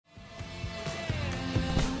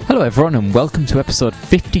Hello everyone and welcome to episode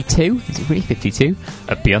 52, is it really 52,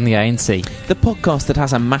 of Beyond the ANC. The podcast that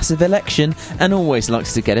has a massive election and always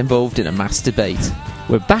likes to get involved in a mass debate.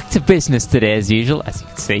 We're back to business today as usual, as you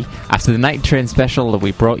can see, after the Night Train special that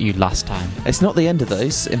we brought you last time. It's not the end of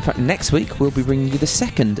those. In fact, next week we'll be bringing you the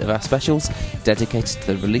second of our specials dedicated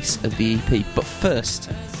to the release of the EP. But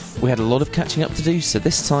first, we had a lot of catching up to do, so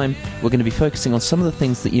this time we're going to be focusing on some of the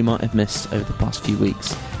things that you might have missed over the past few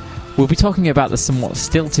weeks. We'll be talking about the somewhat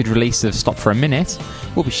stilted release of Stop for a Minute.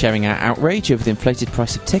 We'll be sharing our outrage over the inflated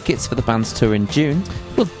price of tickets for the band's tour in June.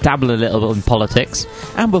 We'll dabble a little bit in politics.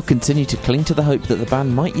 And we'll continue to cling to the hope that the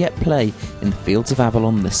band might yet play in the fields of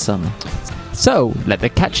Avalon this summer. So, let the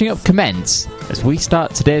catching up commence as we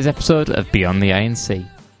start today's episode of Beyond the ANC.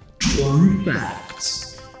 True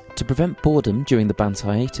facts. To prevent boredom during the band's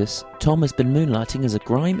hiatus, Tom has been moonlighting as a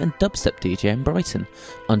grime and dubstep DJ in Brighton,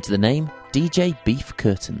 under the name DJ Beef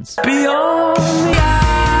Curtains. Beyond the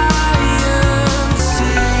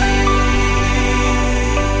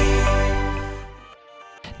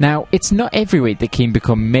Now, it's not every week that Keane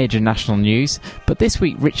become major national news, but this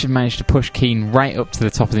week Richard managed to push Keane right up to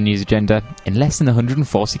the top of the news agenda in less than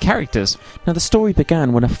 140 characters. Now, the story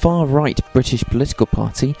began when a far-right British political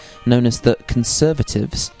party, known as the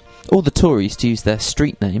Conservatives, or the Tories to use their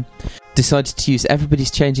street name, decided to use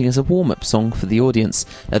Everybody's Changing as a warm-up song for the audience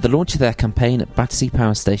at the launch of their campaign at Battersea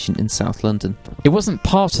Power Station in South London. It wasn't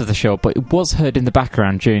part of the show, but it was heard in the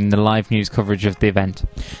background during the live news coverage of the event.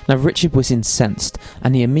 Now, Richard was incensed,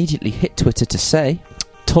 and he immediately hit Twitter to say,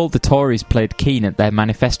 "Told the Tories played Keane at their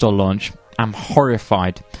manifesto launch. I'm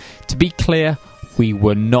horrified. To be clear, we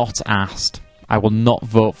were not asked. I will not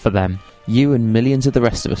vote for them." You and millions of the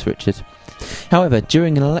rest of us, Richard. However,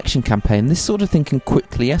 during an election campaign, this sort of thing can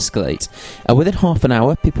quickly escalate. Within half an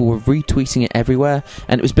hour, people were retweeting it everywhere,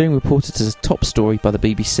 and it was being reported as a top story by the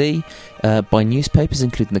BBC, by newspapers,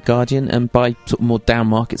 including The Guardian, and by sort of more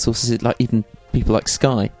down-market sources, like even people like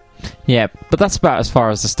Sky. Yeah, but that's about as far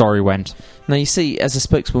as the story went. Now, you see, as a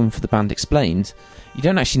spokeswoman for the band explained, you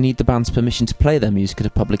don't actually need the band's permission to play their music at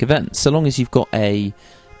a public event, so long as you've got a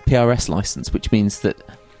PRS licence, which means that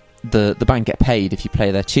the band get paid if you play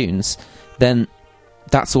their tunes, then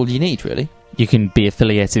that's all you need, really. You can be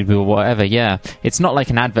affiliated with whatever, yeah. It's not like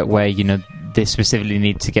an advert where, you know, they specifically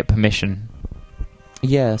need to get permission.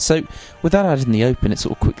 Yeah, so with that out in the open, it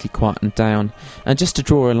sort of quickly quietened down. And just to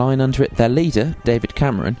draw a line under it, their leader, David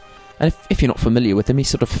Cameron, and if you're not familiar with him, he's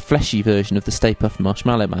sort of a fleshy version of the Stay Puft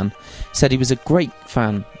Marshmallow Man, said he was a great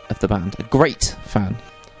fan of the band. A great fan.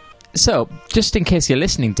 So, just in case you're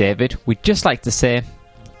listening, David, we'd just like to say,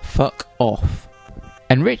 fuck off.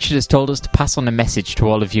 And Richard has told us to pass on a message to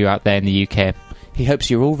all of you out there in the UK. He hopes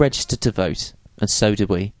you're all registered to vote, and so do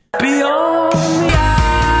we. Beyond the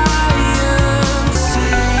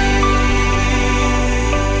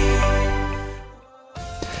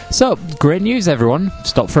So, great news everyone.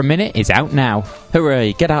 Stop for a Minute is out now.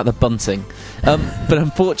 Hooray, get out the bunting. But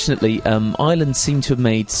unfortunately, Ireland seem to have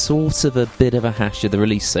made sort of a bit of a hash of the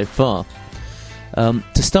release so far. To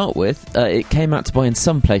start with, it came out to buy in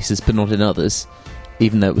some places, but not in others.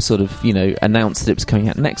 Even though it was sort of, announced that it was coming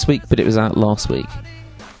out next week, but it was out last week.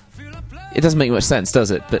 It doesn't make much sense, does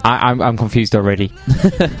it? But I'm confused already.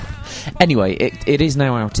 Anyway, it is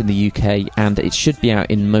now out in the UK, and it should be out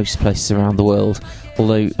in most places around the world,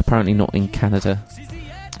 although apparently not in Canada.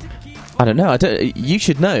 I don't know. You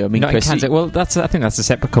should know. I mean, not Chris, in Canada. Well, I think that's a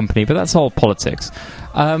separate company, but that's all politics.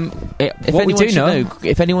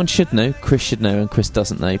 If anyone should know, Chris should know, and Chris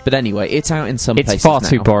doesn't know. But anyway, it's out in some places It's far now.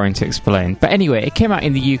 too boring to explain. But anyway, it came out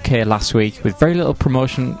in the UK last week with very little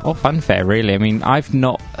promotion or fanfare, really. I mean, I've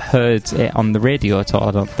not heard it on the radio at all,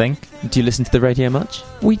 I don't think. Do you listen to the radio much?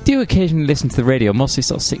 We do occasionally listen to the radio, mostly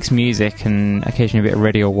sort of Six Music and occasionally a bit of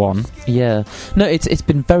Radio 1. Yeah. No, it's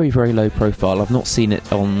been very, very low profile. I've not seen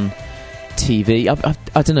it on TV. I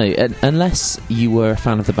don't know. Unless you were a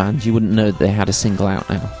fan of the band, you wouldn't know that they had a single out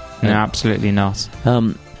now. No, absolutely not.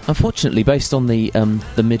 Unfortunately, based on the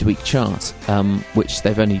midweek chart, which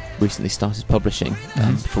they've only recently started publishing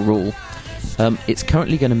for all, it's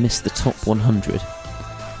currently going to miss the top 100.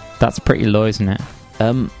 That's pretty low, isn't it?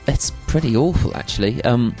 It's pretty awful, actually.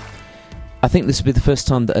 I think this will be the first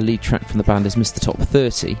time that a lead track from the band has missed the top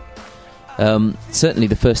 30. Certainly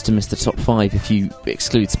the first to miss the top 5 if you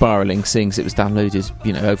exclude Spiralling, seeing as it was downloaded,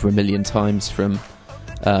 over 1 million times from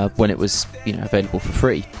when it was, available for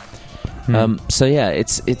free. So yeah,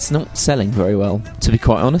 it's not selling very well, to be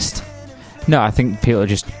quite honest. No, I think people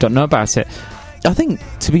just don't know about it. I think,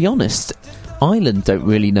 to be honest, Ireland don't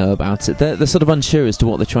really know about it. They're sort of unsure as to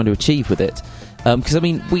what they're trying to achieve with it. Because I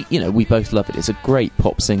mean, we both love it. It's a great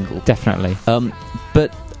pop single, definitely.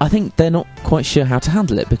 But I think they're not quite sure how to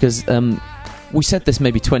handle it because we said this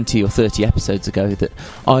maybe 20 or 30 episodes ago that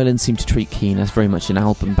Ireland seem to treat Keane as very much an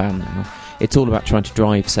album band now. It's all about trying to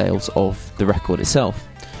drive sales of the record itself.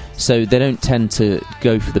 So they don't tend to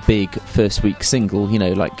go for the big first week single,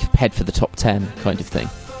 like head for the top 10 kind of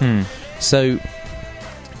thing. So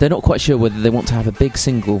they're not quite sure whether they want to have a big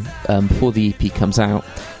single before the EP comes out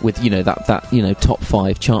with, that top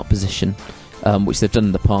 5 chart position, which they've done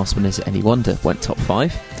in the past when Is It Any Wonder went top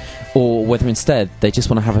 5, or whether instead they just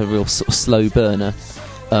want to have a real sort of slow burner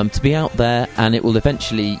to be out there, and it will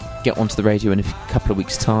eventually get onto the radio in a couple of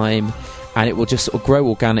weeks' time, and it will just sort of grow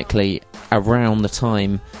organically around the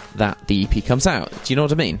time that the EP comes out. Do you know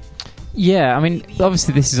what I mean? Yeah, I mean,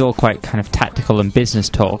 obviously this is all quite kind of tactical and business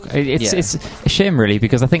talk. It's a shame, really,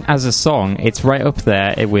 because I think as a song, it's right up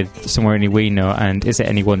there with Somewhere Only We Know and Is It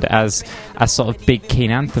Any Wonder as sort of big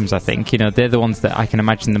Keane anthems, I think. They're the ones that I can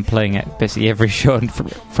imagine them playing at basically every show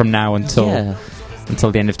from now until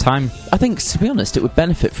the end of time. I think, to be honest, it would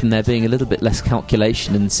benefit from there being a little bit less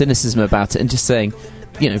calculation and cynicism about it and just saying,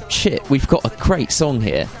 shit, we've got a great song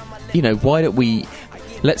here. Why don't we...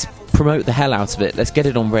 Let's promote the hell out of it. Let's get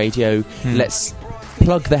it on radio. Let's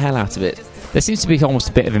plug the hell out of it. There seems to be almost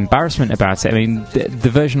a bit of embarrassment about it. I mean, the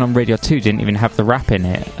version on Radio 2 didn't even have the rap in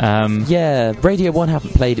it. Yeah, Radio 1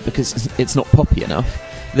 haven't played it because it's not poppy enough.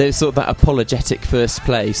 There's sort of that apologetic first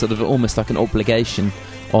play, sort of almost like an obligation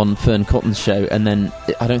on Fern Cotton's show, and then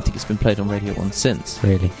I don't think it's been played on Radio 1 since.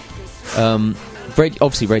 Really?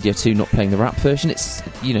 Obviously Radio 2 not playing the rap version. It's,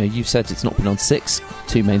 you said it's not been on 6,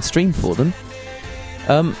 too mainstream for them.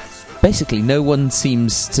 Basically, no one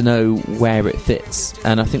seems to know where it fits,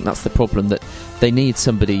 and I think that's the problem, that they need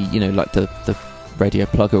somebody, like the radio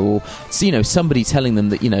plugger, or somebody telling them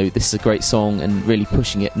that this is a great song and really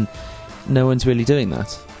pushing it, and no one's really doing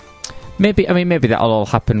that. Maybe that'll all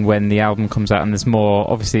happen when the album comes out and there's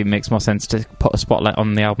more. Obviously, it makes more sense to put a spotlight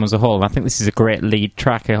on the album as a whole. And I think this is a great lead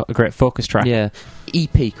track, a great focus track. Yeah,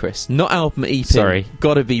 EP, Chris, not album. EP. Sorry,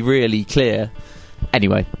 got to be really clear.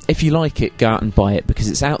 Anyway, if you like it, go out and buy it because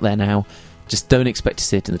it's out there now. Just don't expect to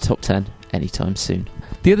see it in the top 10 anytime soon.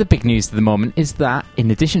 The other big news at the moment is that,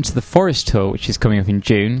 in addition to the Forest Tour, which is coming up in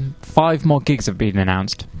June, 5 more gigs have been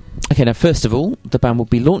announced. Okay, now first of all, the band will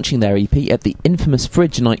be launching their EP at the infamous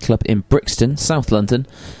Fridge nightclub in Brixton, South London.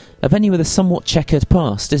 A venue with a somewhat checkered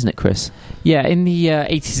past, isn't it, Chris? Yeah, in the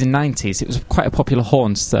 80s and 90s, it was quite a popular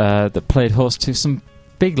haunt that played host to some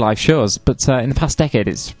big live shows, but in the past decade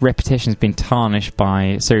its reputation has been tarnished by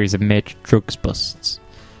a series of major drugs busts.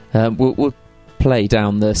 We'll play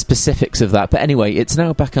down the specifics of that, but anyway, it's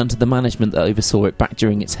now back under the management that oversaw it back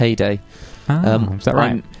during its heyday. Is that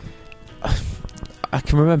right? I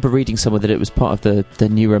can remember reading somewhere that it was part of the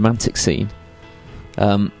new romantic scene,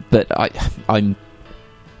 but I'm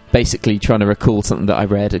basically trying to recall something that I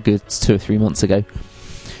read a good 2 or 3 months ago.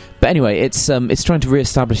 But anyway, it's trying to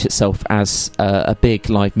re-establish itself as a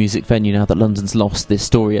big live music venue now that London's lost the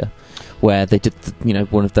Astoria, where they did,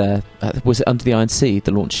 one of their... was it Under the Iron Sea,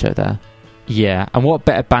 the launch show there? Yeah, and what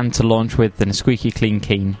better band to launch with than a squeaky clean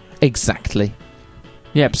Keane? Exactly.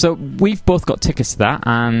 Yeah, so we've both got tickets to that,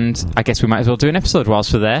 and I guess we might as well do an episode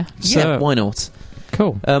whilst we're there. Yeah, why not?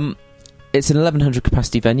 Cool. It's an 1,100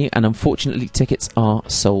 capacity venue, and unfortunately tickets are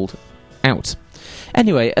sold out.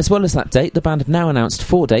 Anyway, as well as that date, the band have now announced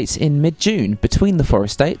 4 dates in mid-June between the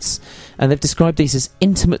Forest dates, and they've described these as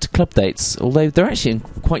intimate club dates, although they're actually in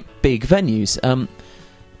quite big venues.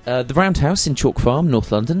 The Roundhouse in Chalk Farm,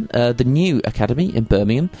 North London, the New Academy in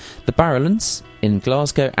Birmingham, the Barrowlands in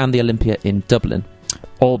Glasgow, and the Olympia in Dublin.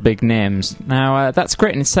 All big names. Now, that's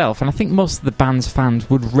great in itself, and I think most of the band's fans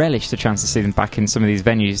would relish the chance to see them back in some of these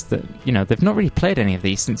venues that, they've not really played any of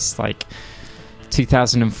these since,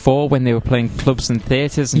 2004 when they were playing clubs and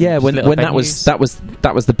theatres. Yeah, when that was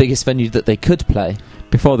the biggest venue that they could play.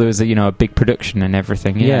 Before there was a big production and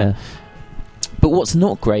everything. Yeah. But what's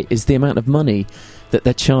not great is the amount of money that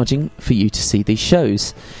they're charging for you to see these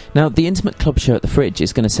shows. Now, the intimate club show at the Fridge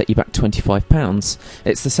is going to set you back £25.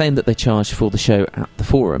 It's the same that they charge for the show at the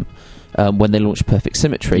Forum when they launched Perfect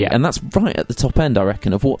Symmetry, and that's right at the top end, I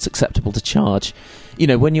reckon, of what's acceptable to charge.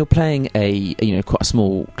 When you're playing a quite a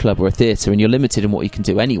small club or a theatre and you're limited in what you can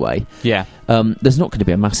do anyway, there's not going to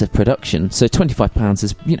be a massive production, so £25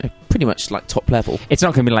 is pretty much like top level. It's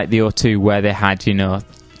not going to be like the O2 where they had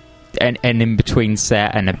an in-between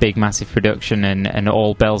set and a big massive production and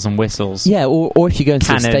all bells and whistles. Yeah, or if you go and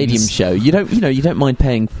see a stadium show, you don't mind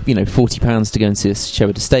paying £40 to go and see a show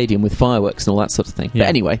at a stadium with fireworks and all that sort of thing. Yeah. But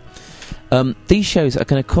anyway, these shows are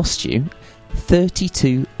going to cost you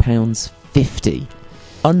 £32.50.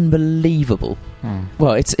 Unbelievable.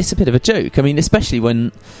 Well, it's a bit of a joke. I mean, especially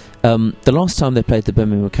when the last time they played the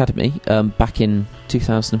Birmingham Academy back in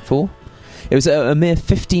 2004, it was a mere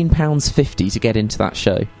 £15.50 to get into that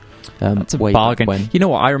show. That's a bargain. You know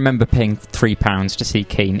what? I remember paying £3 to see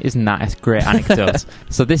Keane. Isn't that a great anecdote?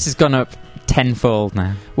 So this has gone up tenfold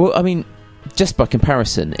now. Well, I mean, just by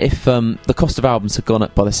comparison, if the cost of albums had gone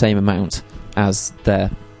up by the same amount as their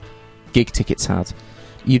gig tickets had,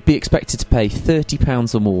 you'd be expected to pay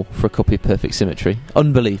 £30 or more for a copy of Perfect Symmetry.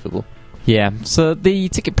 Unbelievable. Yeah, so the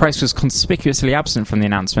ticket price was conspicuously absent from the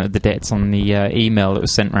announcement of the dates on the email that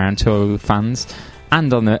was sent around to fans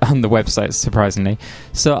and on the website, surprisingly.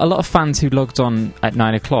 So a lot of fans who logged on at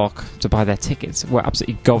 9 o'clock to buy their tickets were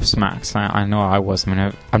absolutely gobsmacked. I know I was. I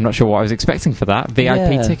mean, I'm not sure what I was expecting for that.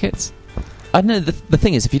 VIP tickets? I know the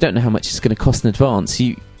thing is, if you don't know how much it's going to cost in advance,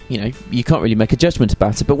 you can't really make a judgment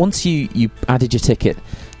about it. But once you added your ticket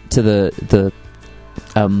to the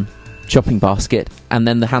shopping basket, and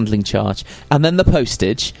then the handling charge, and then the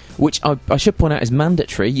postage, which I should point out is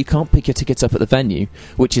mandatory. You can't pick your tickets up at the venue,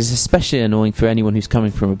 which is especially annoying for anyone who's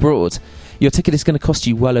coming from abroad. Your ticket is going to cost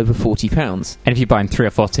you well over £40. And if you're buying 3 or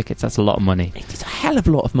 4 tickets, that's a lot of money. It's a hell of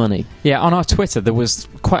a lot of money. Yeah, on our Twitter, there was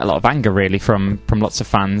quite a lot of anger, really, from lots of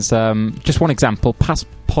fans. Just one example, past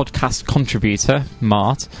podcast contributor,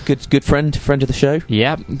 Mart. Good friend of the show.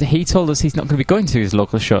 Yeah, he told us he's not going to be going to his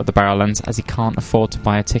local show at the Barrowlands as he can't afford to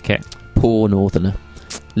buy a ticket. Poor northerner.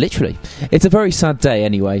 Literally. It's a very sad day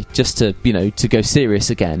anyway, just to go serious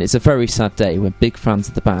again. It's a very sad day when big fans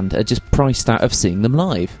of the band are just priced out of seeing them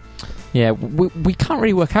live. Yeah, we can't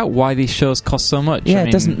really work out why these shows cost so much. Yeah,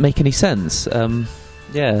 it doesn't make any sense.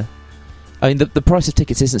 Yeah. I mean, the price of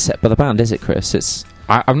tickets isn't set by the band, is it, Chris?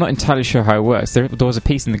 I'm not entirely sure how it works. There was a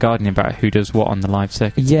piece in The Guardian about who does what on the live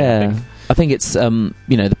circuit. Yeah. I think it's,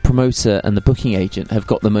 the promoter and the booking agent have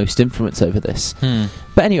got the most influence over this.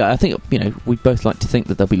 But anyway, I think, we'd both like to think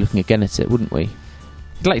that they'll be looking again at it, wouldn't we?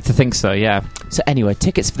 I'd like to think so, yeah. So anyway,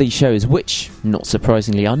 tickets for these shows, which, not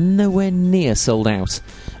surprisingly, are nowhere near sold out,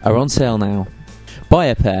 are on sale now. Buy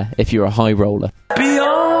a pair if you're a high roller.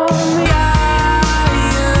 Beyond the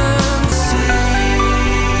iron sea.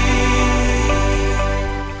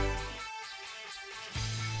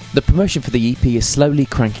 The promotion for the EP is slowly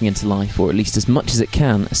cranking into life, or at least as much as it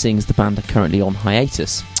can, seeing as the band are currently on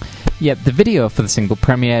hiatus. Yeah, the video for the single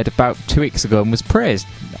premiered about 2 weeks ago and was praised.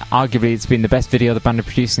 Arguably, it's been the best video the band have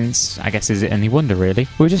produced since, I guess, Is It Any Wonder, really?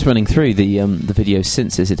 We were just running through the videos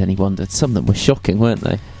since Is It Any Wonder. Some of them were shocking, weren't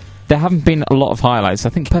they? There haven't been a lot of highlights. I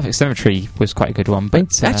think Perfect Symmetry was quite a good one.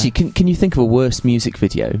 But actually, can you think of a worse music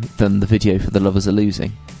video than the video for The Lovers Are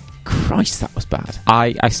Losing? Christ, that was bad.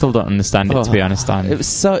 I still don't understand it, to be honest. It was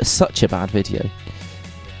such a bad video.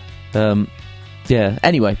 Yeah,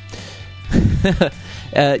 anyway.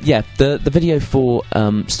 The video for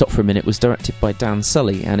Stop for a Minute was directed by Dan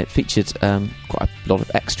Sully, and it featured quite a lot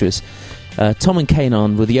of extras. Tom and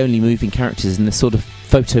Kanan were the only moving characters in this sort of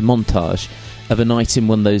photo montage of a night in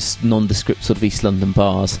one of those nondescript sort of East London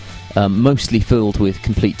bars, mostly filled with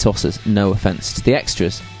complete tossers. No offence to the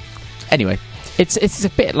extras. Anyway, it's a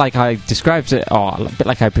bit like I described it, or a bit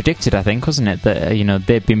like I predicted, I think, wasn't it? That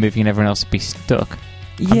they'd be moving and everyone else would be stuck.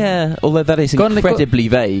 Yeah, although that is incredibly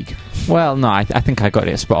vague. Well, no, I think I got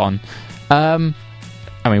it spot on.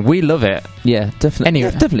 I mean, we love it. Yeah, definitely.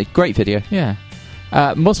 Anyway, yeah, definitely. Great video. Yeah.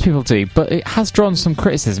 Most people do, but it has drawn some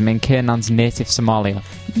criticism in Kanan's native Somalia.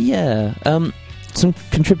 Yeah. Some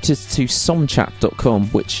contributors to somchat.com,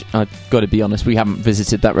 which I've got to be honest, we haven't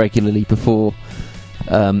visited that regularly before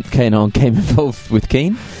Kanan came involved with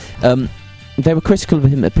Keane. They were critical of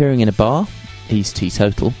him appearing in a bar, he's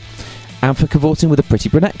teetotal, and for cavorting with a pretty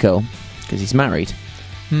brunette girl, because he's married.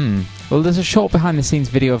 Well, there's a short behind-the-scenes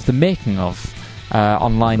video of the making of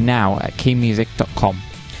online now at keenmusic.com.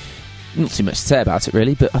 Not too much to say about it,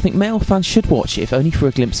 really, but I think male fans should watch it, if only for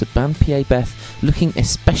a glimpse of band PA Beth looking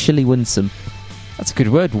especially winsome. That's a good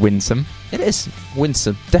word, winsome. It is.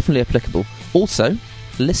 Winsome. Definitely applicable. Also,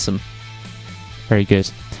 listen. Very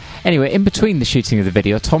good. Anyway, in between the shooting of the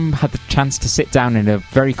video, Tom had the chance to sit down in a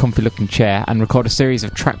very comfy-looking chair and record a series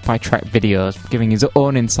of track-by-track videos, giving his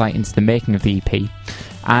own insight into the making of the EP.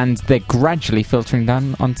 And they're gradually filtering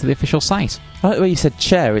down onto the official site. I like the way you said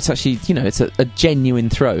chair. It's actually, it's a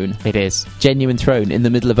genuine throne. It is. Genuine throne in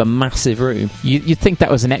the middle of a massive room. You'd think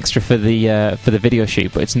that was an extra for the video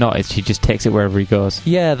shoot, but it's not. He just takes it wherever he goes.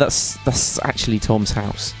 Yeah, that's actually Tom's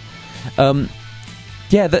house.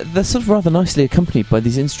 Yeah, they're sort of rather nicely accompanied by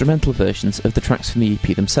these instrumental versions of the tracks from the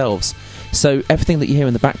EP themselves. So everything that you hear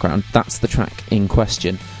in the background, that's the track in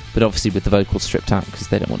question, but obviously with the vocals stripped out because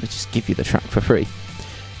they don't want to just give you the track for free.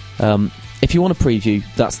 If you want a preview,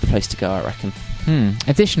 that's the place to go, I reckon.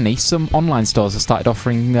 Additionally, some online stores have started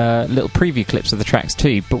offering little preview clips of the tracks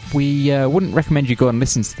too, but we wouldn't recommend you go and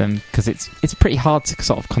listen to them because it's pretty hard to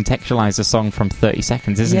sort of contextualise a song from 30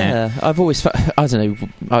 seconds, isn't it? Yeah, I've always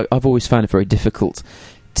I've always found it very difficult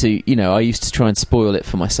to, I used to try and spoil it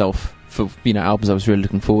for myself for, albums I was really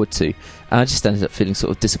looking forward to, and I just ended up feeling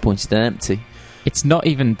sort of disappointed and empty. It's not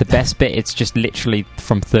even the best bit, it's just literally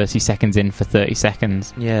from 30 seconds in for 30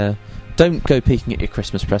 seconds. Yeah. Don't go peeking at your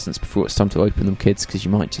Christmas presents before it's time to open them, kids, because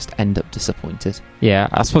you might just end up disappointed. Yeah,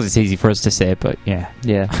 I suppose it's easy for us to say, but yeah.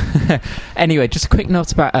 Yeah. Anyway, just a quick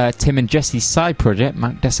note about Tim and Jesse's side project,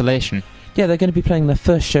 Mount Desolation. Yeah, they're going to be playing their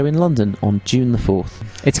first show in London on June the 4th.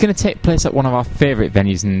 It's going to take place at one of our favourite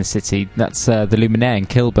venues in the city. That's the Luminaire in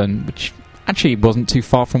Kilburn, which actually wasn't too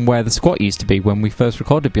far from where the Squat used to be when we first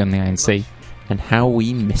recorded Beyond the Iron Sea. And how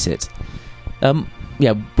we miss it.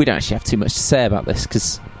 Yeah, we don't actually have too much to say about this,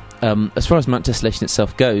 because as far as Mount Desolation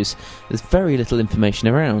itself goes, there's very little information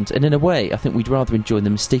around, and in a way I think we'd rather enjoy the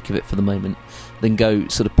mystique of it for the moment than go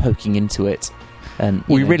sort of poking into it. And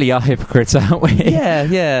we really are hypocrites, aren't we?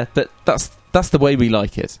 Yeah, but that's the way we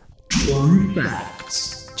like it. True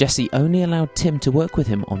facts. Jesse only allowed Tim to work with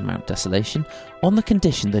him on Mount Desolation on the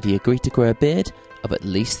condition that he agreed to grow a beard of at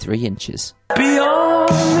least 3 inches. Beyond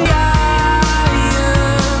the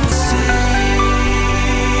iron sea.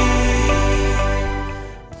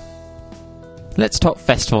 Let's talk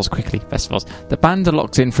festivals quickly. Festivals. The band are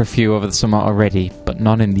locked in for a few over the summer already, but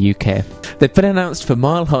none in the UK. They've been announced for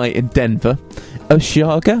Mile High in Denver,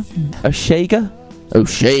 Oshaga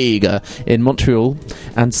in Montreal,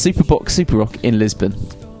 and Superbox Super Rock in Lisbon.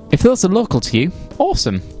 If those are local to you,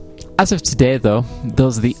 awesome. As of today, though,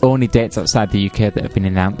 those are the only dates outside the UK that have been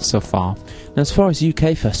announced so far. Now, as far as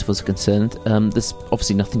UK festivals are concerned, there's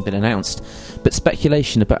obviously nothing been announced, but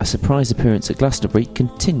speculation about a surprise appearance at Glastonbury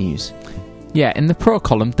continues. Yeah, in the pro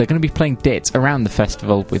column, they're going to be playing dates around the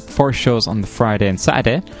festival with 4 shows on the Friday and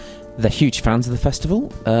Saturday. They're huge fans of the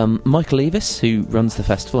festival. Michael Eavis, who runs the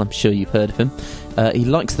festival, I'm sure you've heard of him, he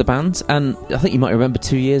likes the band, and I think you might remember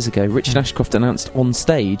 2 years ago, Richard Ashcroft announced on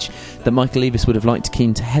stage that Michael Eavis would have liked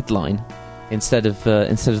Keane to headline instead of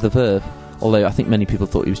the Verve, although I think many people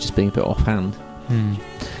thought he was just being a bit offhand.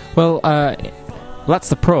 Well, that's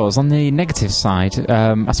the pros. On the negative side,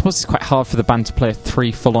 I suppose it's quite hard for the band to play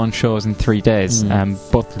 3 full-on shows in 3 days,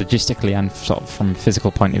 both logistically and sort of from a physical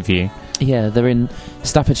point of view. Yeah, they're in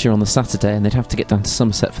Staffordshire on the Saturday, and they'd have to get down to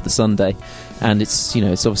Somerset for the Sunday, and it's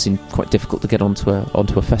obviously quite difficult to get onto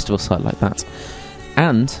a festival site like that.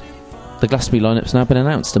 And the Glastonbury lineup's now been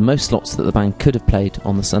announced, and most slots that the band could have played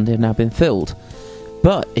on the Sunday have now been filled.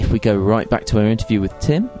 But if we go right back to our interview with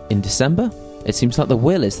Tim in December, it seems like the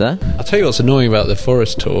will is there. I'll tell you what's annoying about the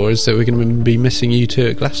Forest tour is that we're going to be missing you two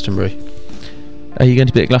at Glastonbury. Are you going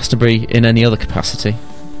to be at Glastonbury in any other capacity?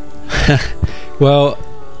 Well,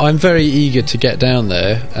 I'm very eager to get down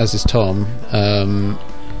there, as is Tom.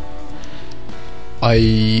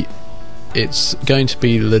 It's going to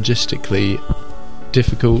be logistically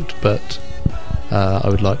difficult, but I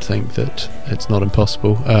would like to think that it's not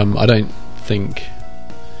impossible. I don't think...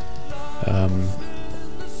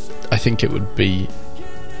 I think it would be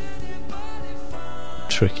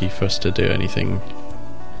tricky for us to do anything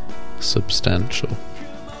substantial.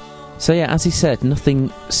 So yeah, as he said,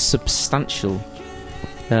 nothing substantial.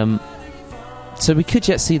 So we could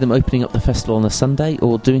yet see them opening up the festival on a Sunday,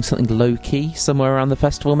 or doing something low-key somewhere around the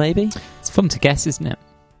festival, maybe? It's fun to guess, isn't it?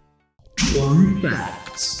 True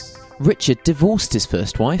facts. Richard divorced his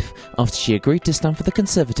first wife after she agreed to stand for the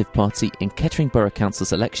Conservative Party in Kettering Borough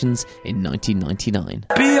Council's elections in 1999.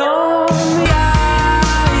 Beyond the iron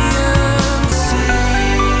sea.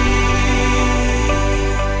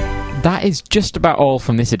 That is just about all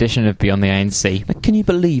from this edition of Beyond the Iron Sea. Can you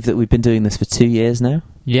believe that we've been doing this for 2 years now?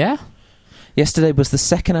 Yeah? Yesterday was the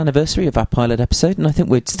 2nd anniversary of our pilot episode, and I think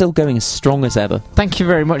we're still going as strong as ever. Thank you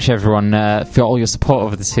very much, everyone, for all your support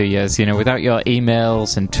over the 2 years. Without your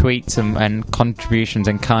emails and tweets and contributions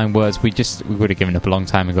and kind words, we would have given up a long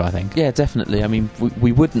time ago, I think. Yeah, definitely. I mean,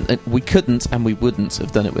 we couldn't and we wouldn't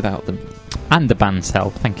have done it without them. And the band's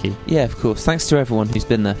help, thank you. Yeah, of course. Thanks to everyone who's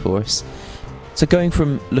been there for us. So going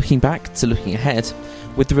from looking back to looking ahead,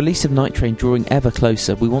 with the release of Night Train drawing ever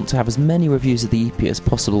closer, we want to have as many reviews of the EP as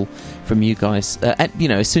possible from you guys,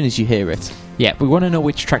 as soon as you hear it. Yeah, we want to know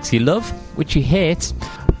which tracks you love, which you hate,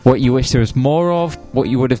 what you wish there was more of, what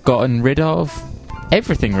you would have gotten rid of,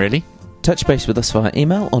 everything really. Touch base with us via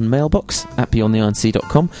email on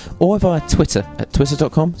mailbox@beyondtheironc.com or via Twitter at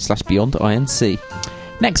twitter.com/beyondinc.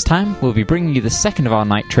 Next time, we'll be bringing you the second of our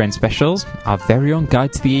Night Train specials, our very own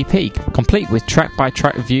guide to the EP, complete with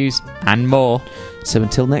track-by-track reviews and more. So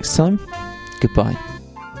until next time, goodbye.